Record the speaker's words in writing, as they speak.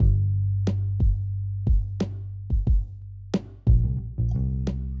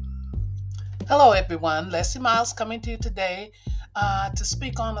Hello, everyone. Leslie Miles coming to you today to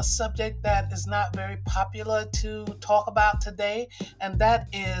speak on a subject that is not very popular to talk about today, and that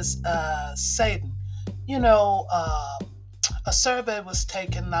is Satan. You know, a survey was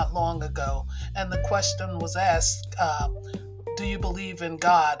taken not long ago, and the question was asked, do you believe in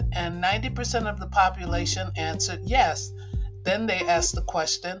God? And 90% of the population answered yes. Then they asked the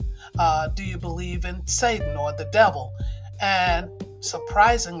question, do you believe in Satan or the devil? And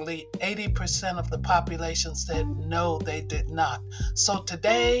surprisingly, 80% of the population said no, they did not. So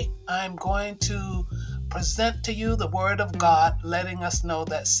today I'm going to present to you the Word of God, letting us know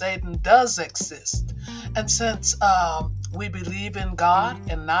that Satan does exist. And since we believe in God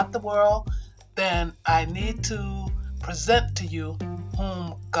and not the world, then I need to present to you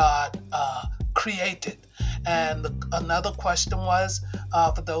whom God created. And another question was,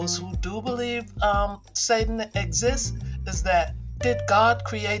 for those who do believe Satan exists, is that did God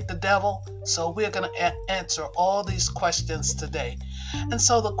create the devil? So we're going to answer all these questions today. And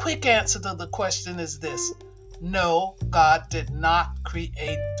so the quick answer to the question is this: no, God did not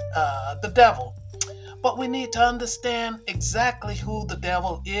create the devil. But we need to understand exactly who the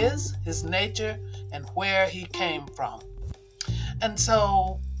devil is, his nature, and where he came from. And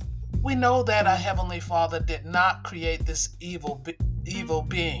so we know that our Heavenly Father did not create this evil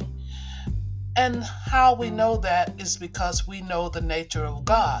being. And how we know that is because we know the nature of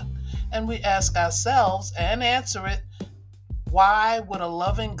God. And we ask ourselves and answer it, why would a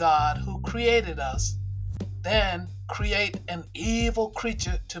loving God who created us then create an evil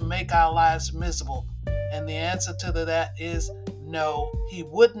creature to make our lives miserable? And the answer to that is no, he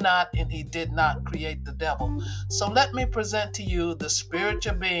would not, and he did not create the devil. So let me present to you the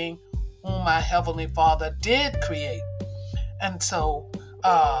spiritual being whom my Heavenly Father did create. And so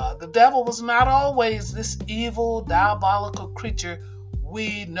the devil was not always this evil, diabolical creature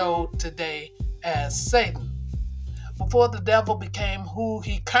we know today as Satan. Before the devil became who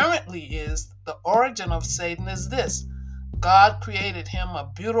he currently is, the origin of Satan is this: God created him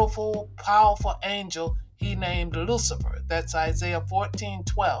a beautiful, powerful angel he named Lucifer. That's Isaiah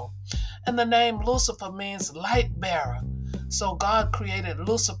 14:12. And the name Lucifer means light bearer. So God created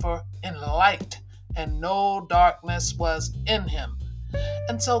Lucifer in light, and no darkness was in him.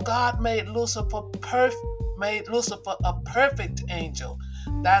 And so God made Lucifer a perfect angel.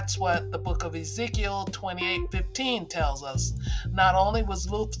 That's what the book of Ezekiel 28:15 tells us. Not only was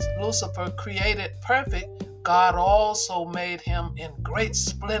Lucifer created perfect, God also made him in great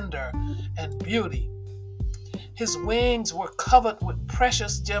splendor and beauty. His wings were covered with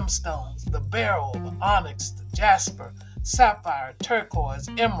precious gemstones: the Beryl, the Onyx, the Jasper, Sapphire, Turquoise,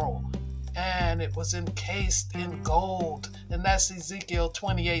 Emerald, and it was encased in gold. And that's Ezekiel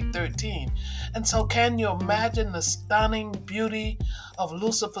 28:13. And so can you imagine the stunning beauty of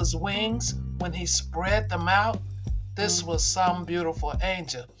Lucifer's wings when he spread them out? This was some beautiful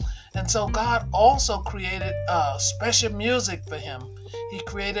angel. And so God also created special music for him. He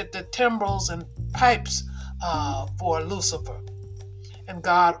created the timbrels and pipes for Lucifer. And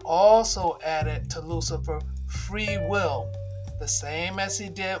God also added to Lucifer free will, the same as he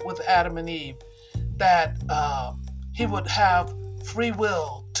did with Adam and Eve, that he would have free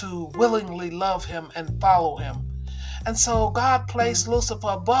will to willingly love him and follow him. And so God placed Lucifer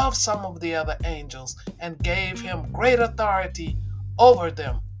above some of the other angels and gave him great authority over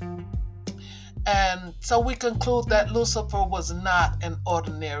them. And so we conclude that Lucifer was not an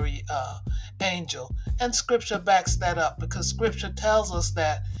ordinary angel. And scripture backs that up, because scripture tells us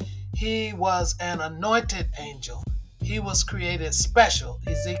that he was an anointed angel. He was created special,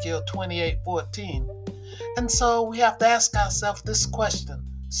 Ezekiel 28:14. And so we have to ask ourselves this question: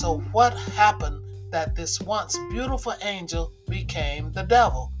 so what happened that this once beautiful angel became the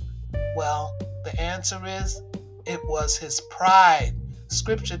devil? Well, the answer is, it was his pride.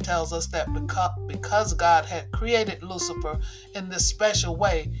 Scripture tells us that because God had created Lucifer in this special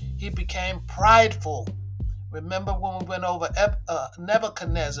way, he became prideful. Remember when we went over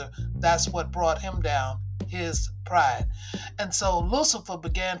Nebuchadnezzar, that's what brought him down, his pride. And so Lucifer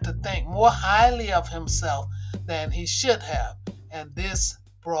began to think more highly of himself than he should have, and this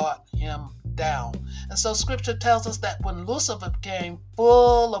brought him down. And so scripture tells us that when Lucifer became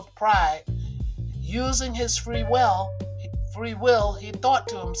full of pride, using his free will, he thought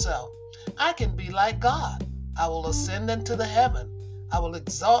to himself, I can be like God. I will ascend into the heaven. I will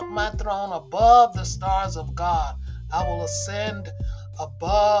exalt my throne above the stars of God. I will ascend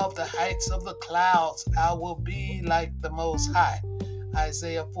above the heights of the clouds. I will be like the Most High.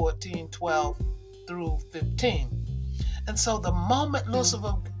 Isaiah 14:12 through 15. And so the moment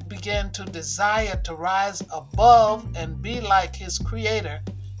Lucifer began to desire to rise above and be like his creator,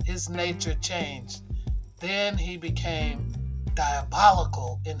 his nature changed. Then he became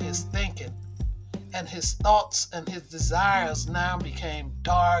diabolical in his thinking, and his thoughts and his desires now became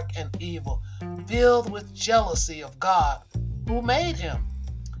dark and evil, filled with jealousy of God, who made him.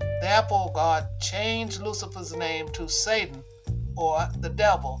 Therefore God changed Lucifer's name to Satan, or the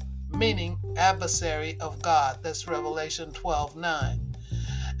devil, meaning adversary of God. That's Revelation 12:9.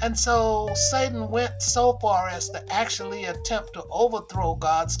 And so Satan went so far as to actually attempt to overthrow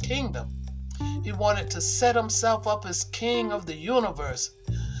God's kingdom. He wanted to set himself up as king of the universe.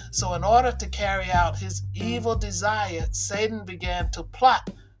 So in order to carry out his evil desire, Satan began to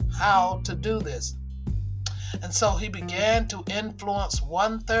plot how to do this. And so he began to influence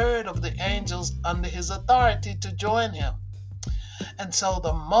 1/3 of the angels under his authority to join him. And so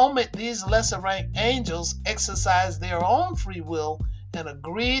the moment these lesser ranked angels exercised their own free will and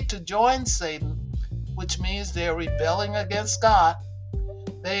agreed to join Satan, which means they're rebelling against God,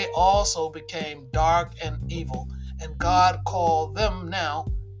 they also became dark and evil. And God called them now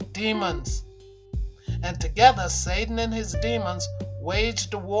demons. And together Satan and his demons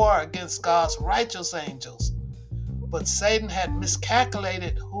waged a war against God's righteous angels. But Satan had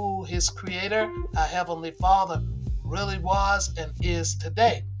miscalculated who his creator, our Heavenly Father, really was and is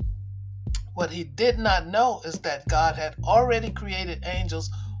today. What he did not know is that God had already created angels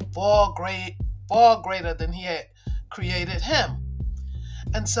far greater than he had created him.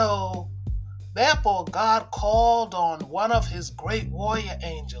 And so, therefore, God called on one of his great warrior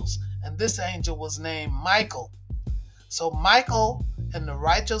angels, and this angel was named Michael. So Michael and the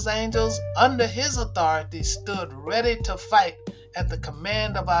righteous angels under his authority stood ready to fight at the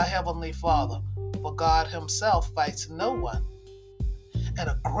command of our Heavenly Father, for God himself fights no one. And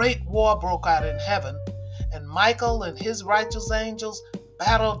a great war broke out in heaven, and Michael and his righteous angels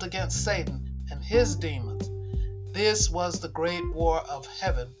battled against Satan and his demons. This was the great war of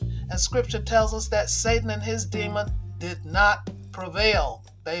heaven. And scripture tells us that Satan and his demon did not prevail.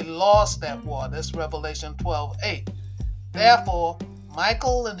 They lost that war. That's Revelation 12:8. Therefore,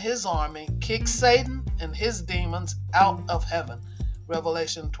 Michael and his army kicked Satan and his demons out of heaven.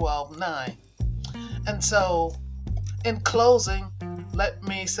 Revelation 12:9. And so, in closing, let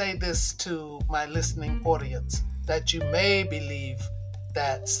me say this to my listening audience, that you may believe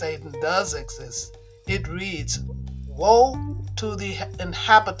that Satan does exist. It reads, "Woe to the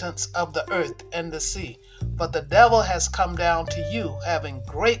inhabitants of the earth and the sea, for the devil has come down to you, having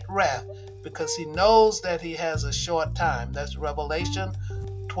great wrath, because he knows that he has a short time." That's Revelation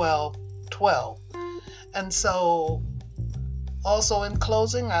 12:12. And so, also in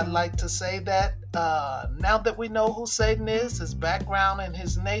closing, I'd like to say that now that we know who Satan is, his background and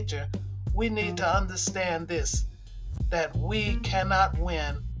his nature, we need to understand this, that we cannot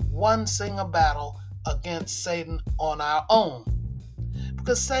win one single battle against Satan on our own.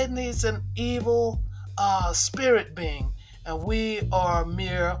 Because Satan is an evil spirit being, and we are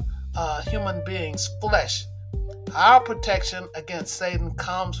mere human beings, flesh. Our protection against Satan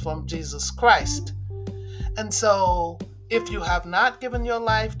comes from Jesus Christ. And so, if you have not given your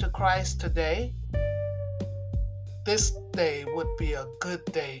life to Christ today, this day would be a good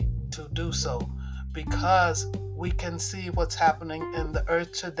day to do so, because we can see what's happening in the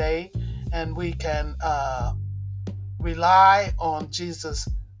earth today, and we can rely on Jesus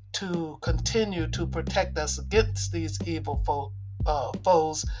to continue to protect us against these evil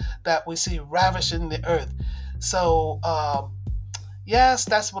foes that we see ravishing the earth. So, yes,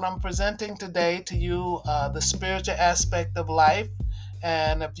 that's what I'm presenting today to you, the spiritual aspect of life.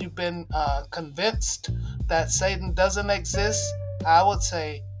 And if you've been convinced that Satan doesn't exist, I would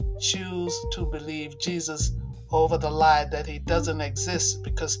say choose to believe Jesus over the lie that he doesn't exist,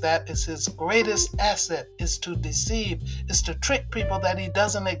 because that is his greatest asset, is to deceive, is to trick people that he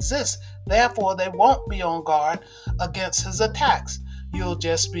doesn't exist. Therefore, they won't be on guard against his attacks. You'll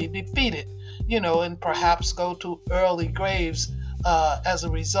just be defeated, and perhaps go to early graves as a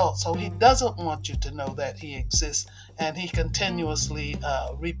result. So he doesn't want you to know that he exists, and he continuously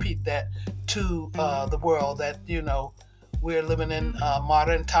repeat that to the world, that we're living in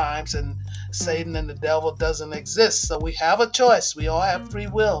modern times and Satan and the devil doesn't exist. So we have a choice. We all have free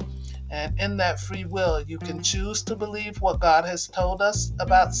will, and in that free will you can choose to believe what God has told us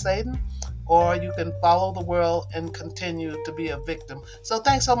about Satan, or you can follow the world and continue to be a victim. So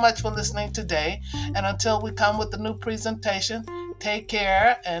thanks so much for listening today, and until we come with a new presentation, take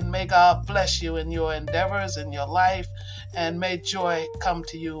care, and may God bless you in your endeavors, in your life, and may joy come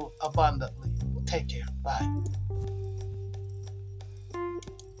to you abundantly. Take care. Bye.